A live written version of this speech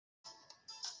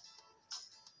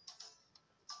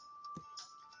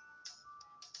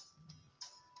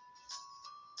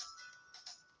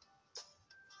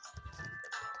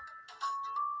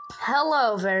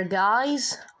Hello there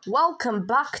guys, welcome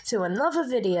back to another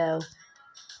video.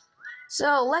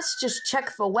 So let's just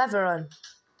check the weather on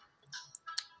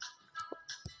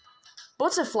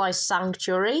Butterfly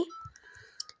Sanctuary.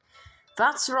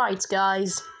 That's right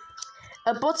guys,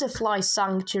 a butterfly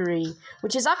sanctuary,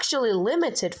 which is actually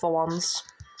limited for once.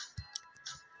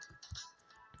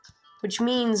 Which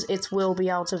means it will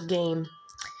be out of game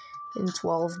in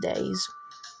 12 days.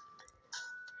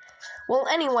 Well,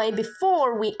 anyway,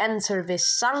 before we enter this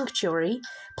sanctuary,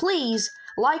 please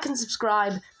like and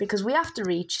subscribe because we have to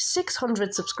reach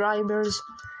 600 subscribers.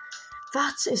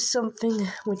 That is something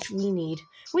which we need.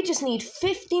 We just need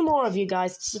 50 more of you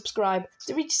guys to subscribe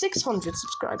to reach 600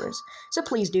 subscribers. So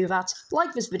please do that.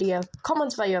 Like this video,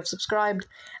 comment where you have subscribed,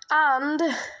 and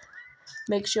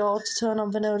make sure to turn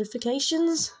on the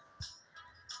notifications.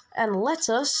 And let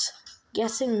us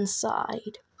get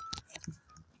inside.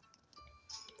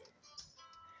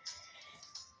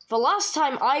 The last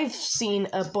time I've seen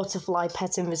a butterfly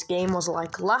pet in this game was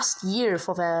like last year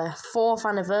for their 4th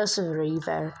anniversary,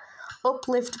 their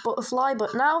Uplift butterfly,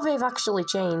 but now they've actually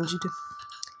changed.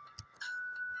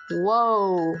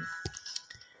 Whoa.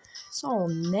 It's all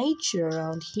nature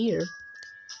around here.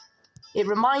 It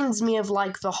reminds me of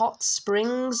like the hot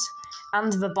springs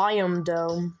and the biome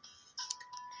dome.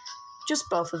 Just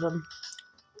both of them.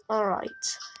 Alright.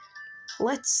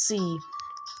 Let's see.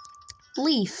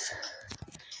 Leaf.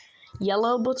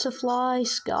 Yellow butterfly,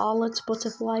 scarlet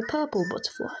butterfly, purple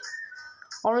butterfly,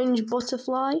 orange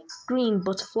butterfly, green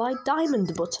butterfly,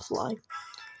 diamond butterfly.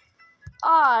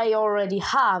 I already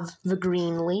have the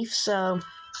green leaf, so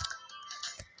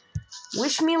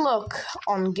wish me luck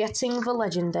on getting the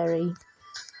legendary.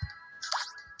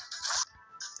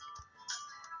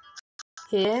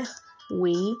 Here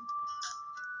we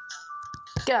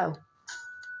go.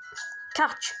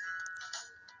 Catch.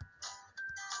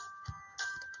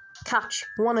 Catch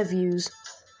one of yous.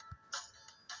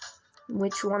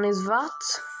 Which one is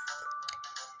that?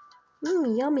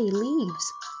 Yummy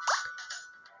leaves.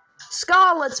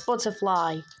 Scarlet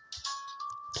butterfly.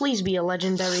 Please be a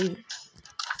legendary.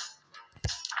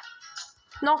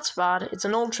 Not bad, it's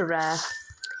an ultra rare.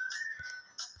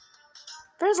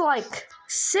 There's like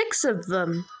 6 of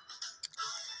them.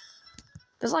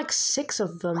 There's like 6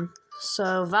 of them.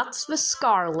 So that's the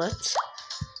scarlet.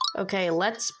 Okay,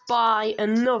 let's buy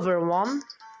another one.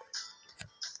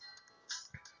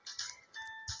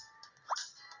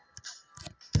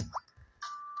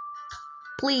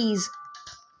 Please.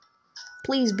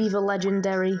 Please be the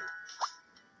legendary.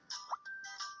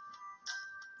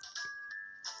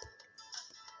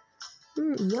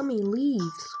 Yummy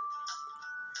leaves.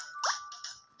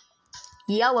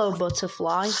 Yellow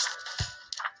butterfly.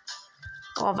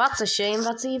 Oh, that's a shame.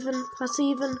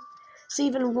 It's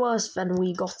even worse than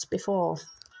we got before.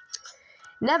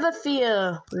 Never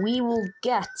fear, we will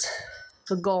get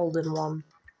the golden one.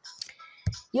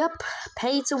 Yep,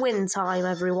 pay to win time,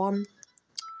 everyone.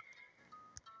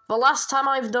 The last time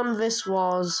I've done this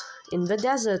was in the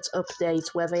desert update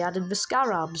where they added the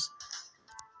scarabs.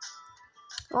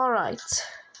 Alright.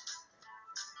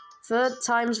 3rd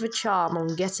time's the charm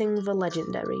on getting the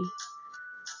legendary.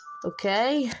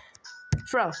 Okay.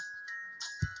 Throw.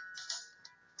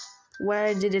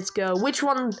 Where did it go? Which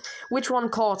one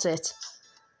caught it?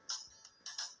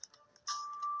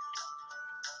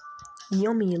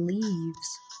 Yummy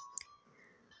leaves.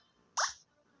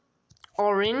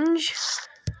 Orange.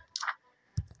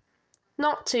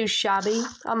 Not too shabby.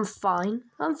 I'm fine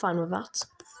with that.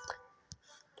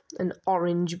 An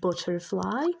orange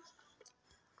butterfly.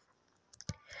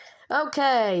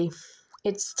 Okay.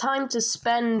 It's time to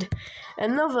spend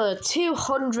another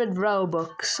 200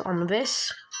 Robux on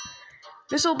this.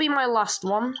 This will be my last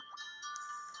one.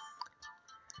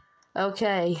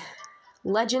 Okay.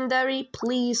 Legendary,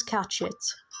 please catch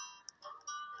it.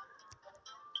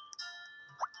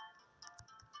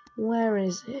 Where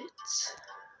is it?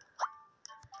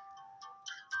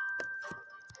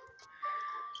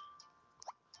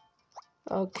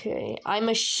 Okay, I'm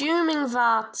assuming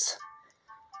that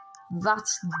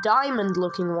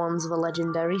diamond-looking one's the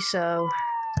legendary, so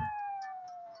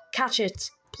catch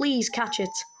it. Please catch it.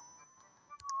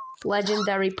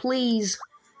 Legendary, please.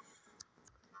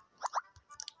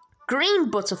 Green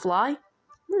butterfly.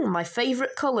 My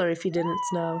favorite color, if you didn't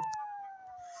know.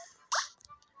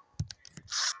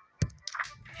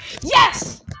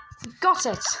 Yes! Got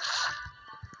it!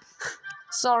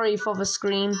 Sorry for the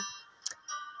scream.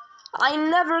 I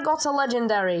never got a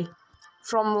legendary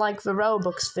from, like, the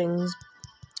Robux things.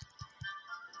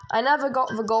 I never got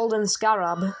the golden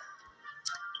scarab.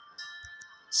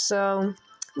 So,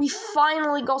 we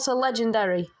finally got a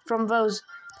legendary from those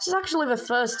This is actually the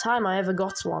first time I ever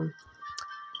got one.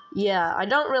 Yeah, I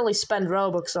don't really spend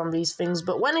Robux on these things,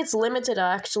 but when it's limited,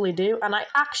 I actually do, and I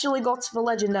actually got the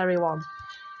legendary one.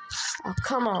 Oh,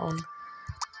 come on.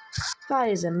 That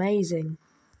is amazing.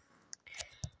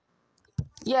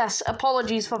 Yes,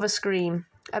 apologies for the scream.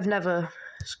 I've never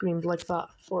screamed like that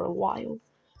for a while.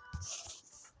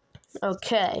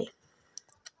 Okay.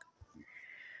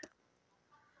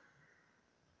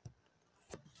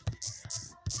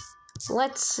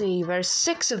 Let's see, there's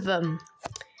 6 of them.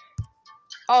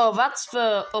 Oh, that's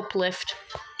the uplift.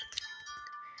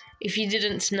 If you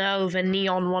didn't know, the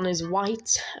neon one is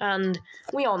white, and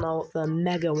we all know what the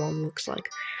mega one looks like.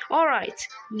 Alright,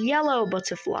 yellow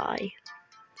butterfly.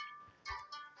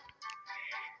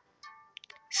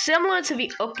 Similar to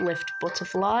the uplift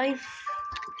butterfly.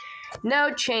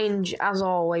 No change, as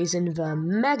always, in the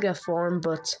mega form,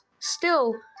 but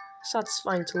still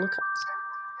satisfying to look at.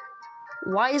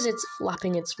 Why is it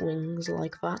flapping its wings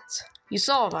like that? You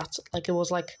saw that, like it was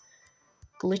like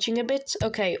glitching a bit?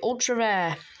 Okay, ultra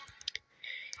rare.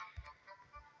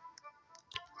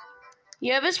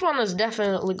 Yeah, this one has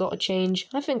definitely got a change.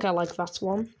 I think I like that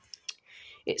one.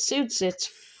 It suits it.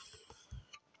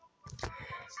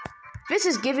 This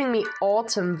is giving me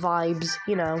autumn vibes,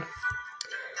 you know.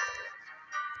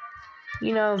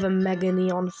 You know, the mega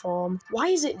neon form. Why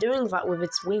is it doing that with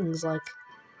its wings? Like,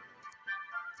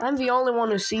 I'm the only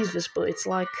one who sees this, but it's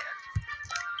like...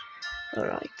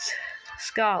 Alright.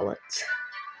 Scarlet.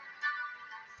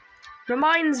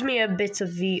 Reminds me a bit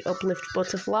of the uplift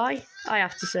butterfly, I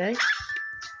have to say.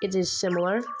 It is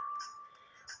similar.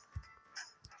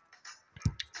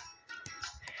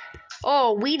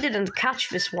 Oh, we didn't catch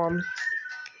this one.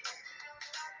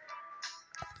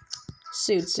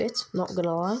 Suits it, not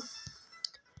gonna lie.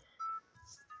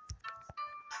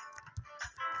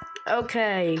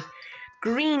 Okay,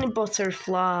 green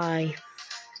butterfly.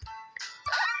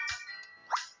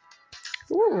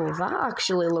 Ooh, that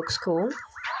actually looks cool.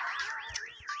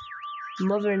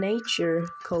 Mother Nature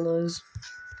colors.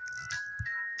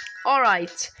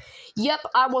 Alright. Yep,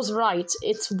 I was right.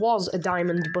 It was a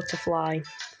diamond butterfly.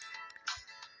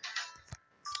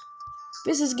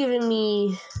 This is giving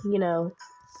me, you know,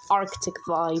 Arctic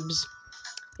vibes.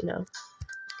 You know.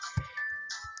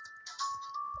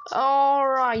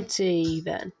 Alrighty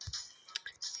then.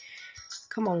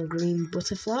 Come on, green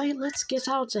butterfly. Let's get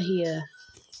out of here.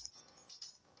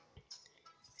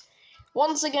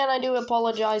 Once again, I do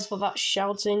apologize for that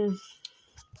shouting.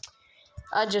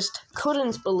 I just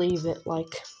couldn't believe it.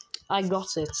 Like, I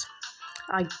got it.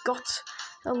 I got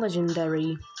a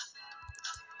legendary.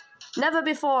 Never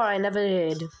before, I never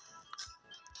did.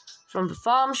 From the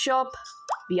farm shop,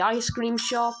 the ice cream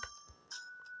shop,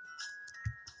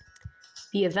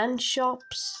 the event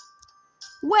shops.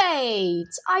 Wait!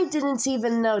 I didn't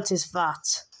even notice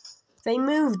that. They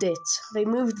moved it. They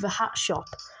moved the hat shop.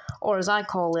 Or as I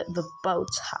call it, the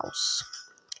boat house.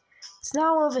 It's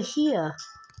now over here.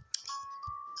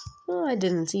 Oh, I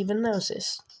didn't even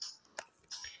notice.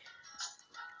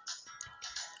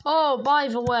 Oh, by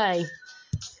the way.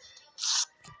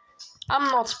 I'm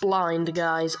not blind,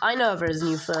 guys. I know there's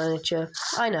new furniture.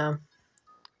 I know.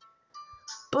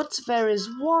 But there is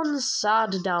one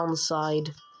sad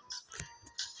downside.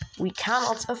 We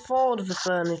cannot afford the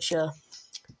furniture.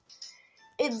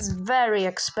 It's very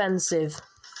expensive.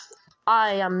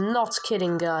 I am not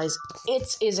kidding, guys.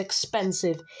 It is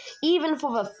expensive. Even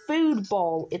for the food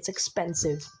bowl, it's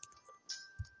expensive.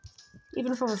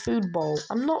 Even for the food bowl.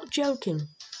 I'm not joking.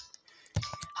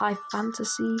 High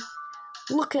fantasy.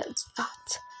 Look at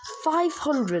that.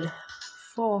 500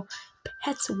 for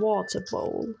pet water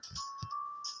bowl.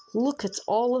 Look at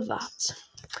all of that.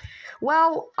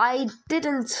 Well, I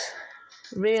didn't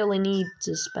really need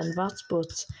to spend that,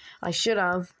 but I should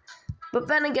have. But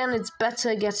then again, it's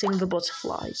better getting the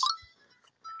butterflies.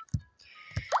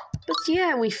 But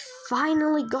yeah, we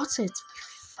finally got it.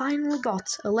 We finally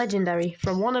got a legendary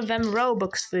from one of them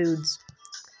Robux foods.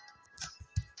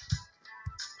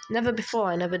 Never before,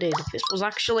 I never did. This was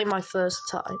actually my first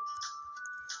time.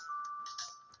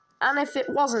 And if it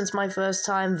wasn't my first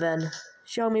time, then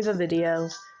show me the video.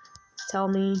 Tell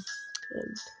me.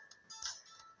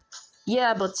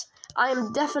 Yeah, but I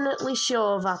am definitely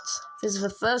sure that this is the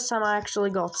first time I actually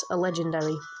got a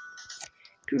legendary.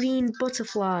 Green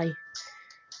butterfly.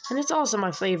 And it's also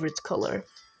my favorite color.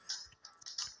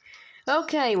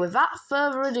 Okay, without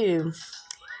further ado,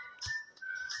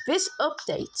 this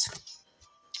update.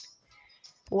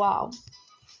 Wow.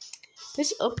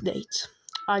 This update.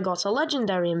 I got a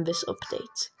legendary in this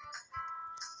update.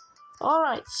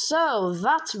 Alright, so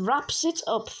that wraps it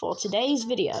up for today's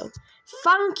video.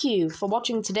 Thank you for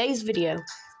watching today's video.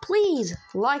 please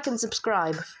like and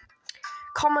subscribe.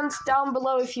 Comment down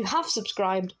below if you have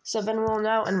subscribed, so then we'll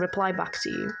know and reply back to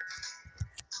you.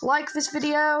 Like this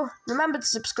video, remember to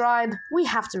subscribe. We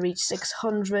have to reach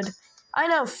 600. I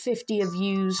know 50 of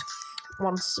yous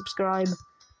want to subscribe,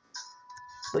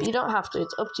 but you don't have to.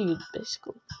 It's up to you,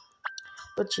 basically.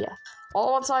 But yeah,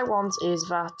 all what I want is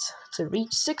that to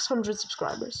reach 600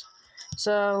 subscribers.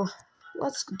 So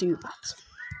let's do that.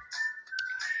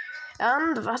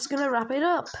 And that's gonna wrap it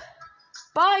up.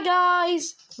 Bye,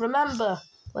 guys! Remember,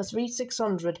 let's reach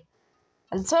 600.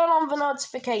 And turn on the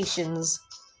notifications.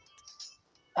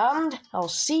 And I'll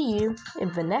see you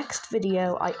in the next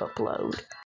video I upload.